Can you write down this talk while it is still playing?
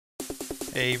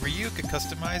Hey Ryu could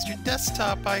customize your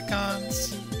desktop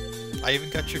icons. I even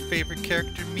got your favorite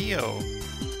character, Mio.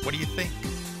 What do you think?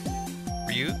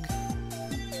 Ryuk?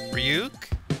 Ryuk?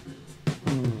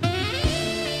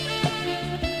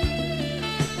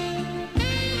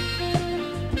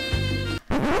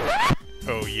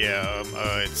 Oh yeah,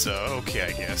 it's okay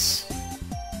I guess.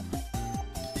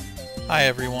 Hi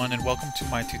everyone and welcome to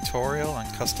my tutorial on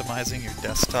customizing your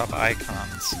desktop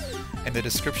icons. In the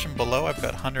description below I've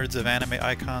got hundreds of anime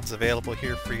icons available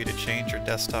here for you to change your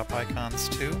desktop icons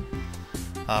to.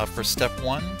 For step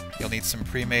 1, you'll need some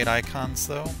pre-made icons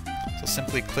though. So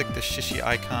simply click the Shishi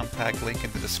icon pack link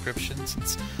in the description,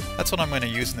 since that's what I'm going to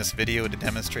use in this video to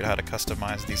demonstrate how to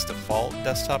customize these default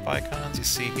desktop icons you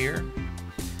see here.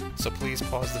 So please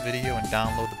pause the video and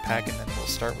download the pack, and then we'll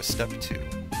start with step 2.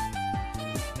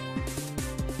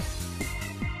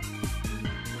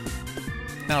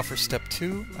 Now for step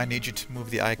 2, I need you to move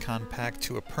the icon pack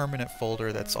to a permanent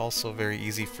folder that's also very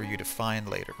easy for you to find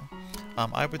later.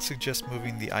 I would suggest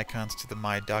moving the icons to the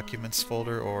My Documents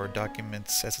folder, or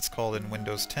Documents as it's called in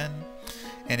Windows 10.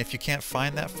 And if you can't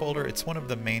find that folder, it's one of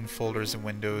the main folders in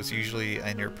Windows, usually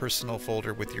in your personal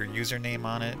folder with your username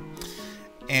on it.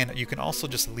 And you can also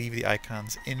just leave the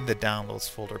icons in the Downloads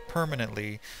folder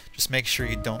permanently. Just make sure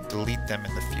you don't delete them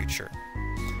in the future.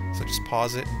 So just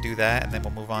pause it and do that, and then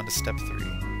we'll move on to step 3.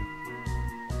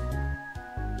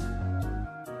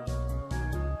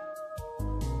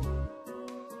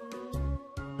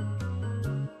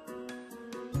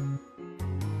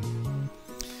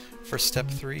 For step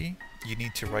 3, you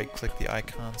need to right-click the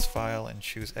icons file and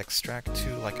choose Extract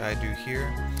to, like I do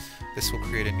here. This will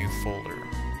create a new folder.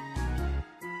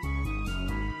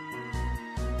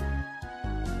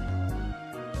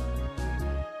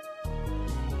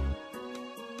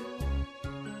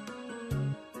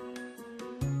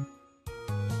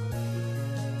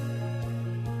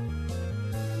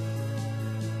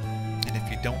 And if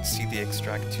you don't see the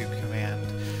Extract to command,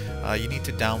 you need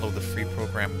to download the free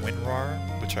program Winrar,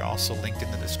 which I also linked in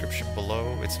the description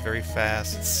below. It's very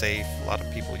fast, it's safe, a lot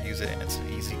of people use it, and it's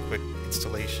an easy, quick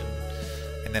installation.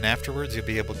 And then afterwards you'll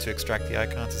be able to extract the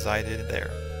icons as I did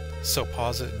there. So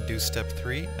pause it and do step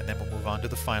 3, and then we'll move on to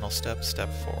the final step, step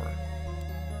 4.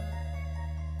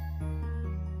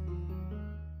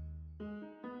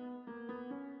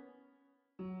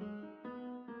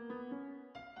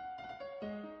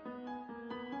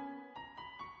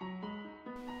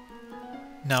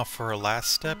 Now for our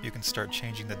last step, you can start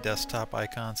changing the desktop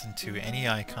icons into any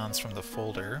icons from the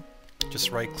folder. Just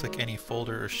right-click any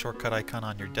folder or shortcut icon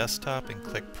on your desktop and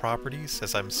click Properties,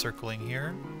 as I'm circling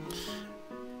here.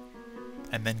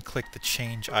 And then click the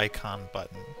Change Icon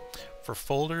button. For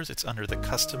folders, it's under the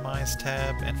Customize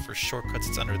tab, and for shortcuts,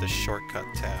 it's under the Shortcut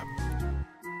tab.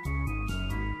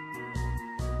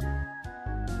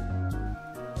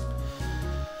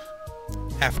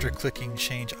 After clicking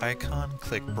Change Icon,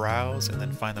 click Browse, and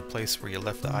then find the place where you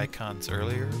left the icons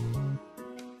earlier.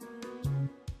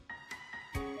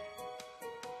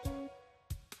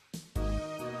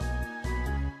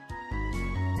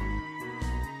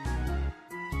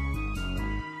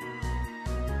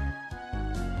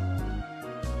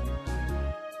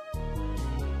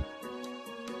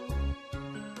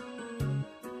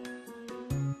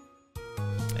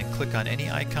 And click on any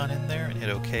icon in there and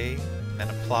hit OK. Then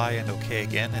apply and OK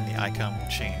again, and the icon will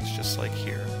change just like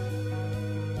here.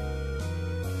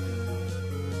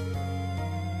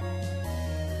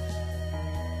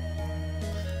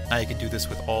 Now you can do this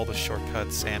with all the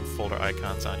shortcuts and folder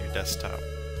icons on your desktop.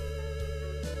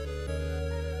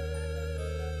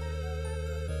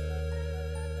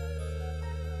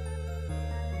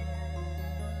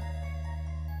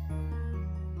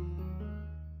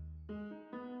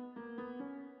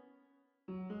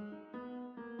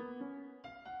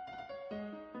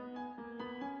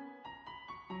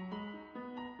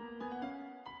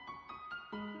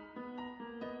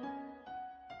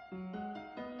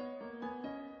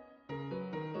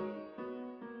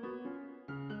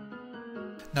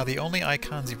 Now the only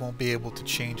icons you won't be able to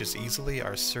change as easily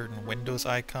are certain Windows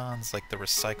icons like the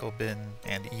recycle bin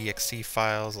and exe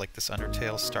files like this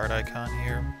Undertale start icon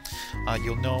here.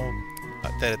 You'll know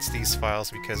that it's these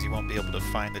files because you won't be able to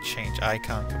find the change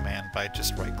icon command by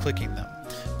just right-clicking them.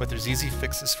 But there's easy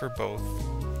fixes for both.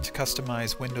 To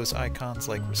customize Windows icons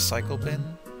like recycle bin,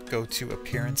 go to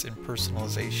Appearance and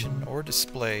Personalization or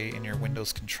Display in your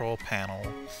Windows control panel,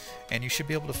 and you should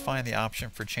be able to find the option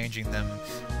for changing them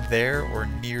there or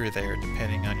near there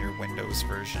depending on your Windows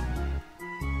version.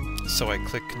 So I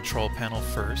click Control Panel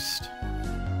first,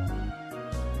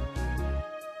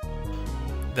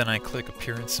 then I click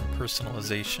Appearance and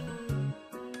Personalization,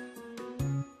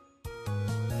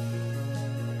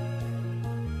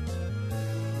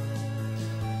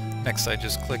 Next I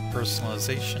just click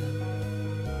Personalization.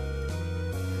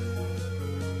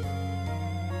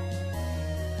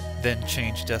 Then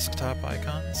change desktop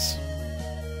icons.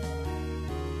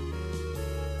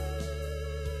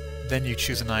 Then you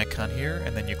choose an icon here,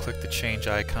 and then you click the Change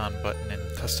Icon button and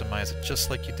customize it just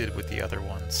like you did with the other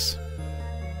ones.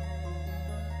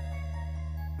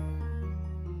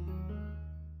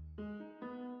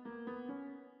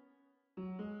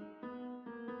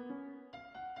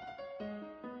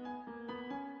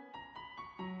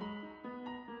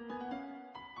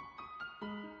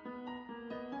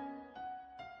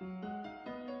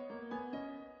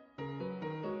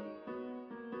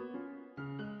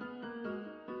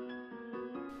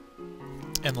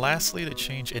 And lastly, to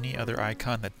change any other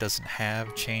icon that doesn't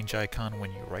have Change Icon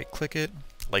when you right-click it,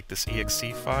 like this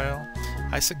exe file,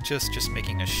 I suggest just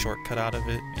making a shortcut out of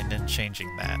it and then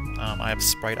changing that. I have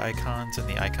sprite icons in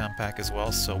the icon pack as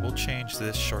well, so we'll change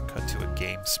this shortcut to a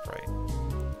game sprite.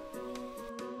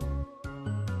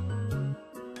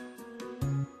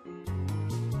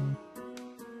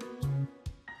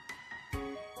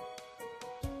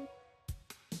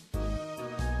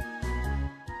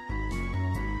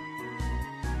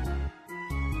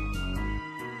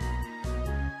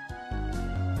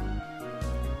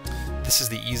 This is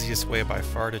the easiest way by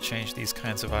far to change these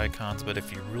kinds of icons, but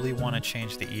if you really want to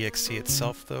change the exe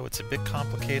itself though, it's a bit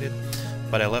complicated,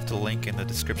 but I left a link in the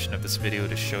description of this video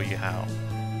to show you how.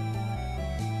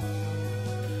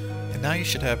 And now you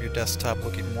should have your desktop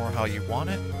looking more how you want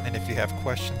it, and if you have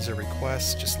questions or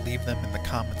requests, just leave them in the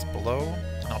comments below,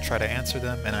 and I'll try to answer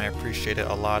them, and I appreciate it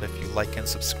a lot if you like and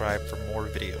subscribe for more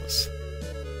videos.